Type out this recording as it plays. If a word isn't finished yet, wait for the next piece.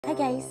Hi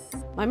guys.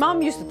 My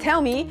mom used to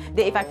tell me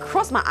that if I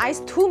cross my eyes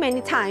too many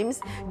times,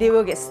 they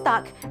will get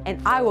stuck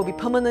and I will be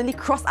permanently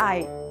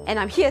cross-eyed. And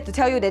I'm here to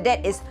tell you that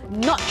that is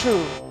not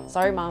true.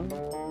 Sorry, Mom.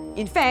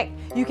 In fact,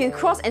 you can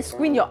cross and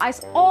squint your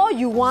eyes all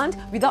you want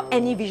without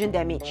any vision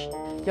damage.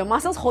 Your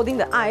muscles holding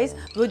the eyes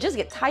will just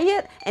get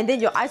tired and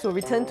then your eyes will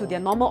return to their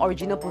normal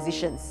original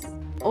positions.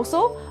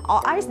 Also,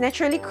 our eyes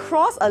naturally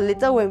cross a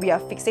little when we are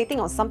fixating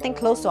on something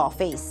close to our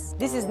face.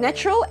 This is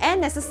natural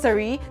and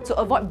necessary to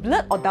avoid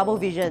blurred or double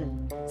vision.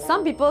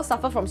 Some people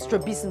suffer from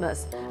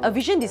strabismus, a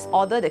vision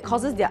disorder that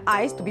causes their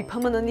eyes to be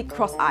permanently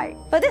cross-eyed.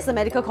 But that's a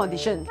medical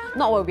condition,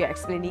 not what we are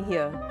explaining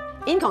here.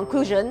 In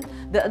conclusion,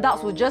 the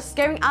adults were just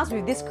scaring us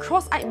with this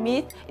cross-eyed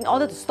myth in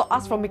order to stop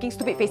us from making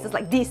stupid faces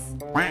like this.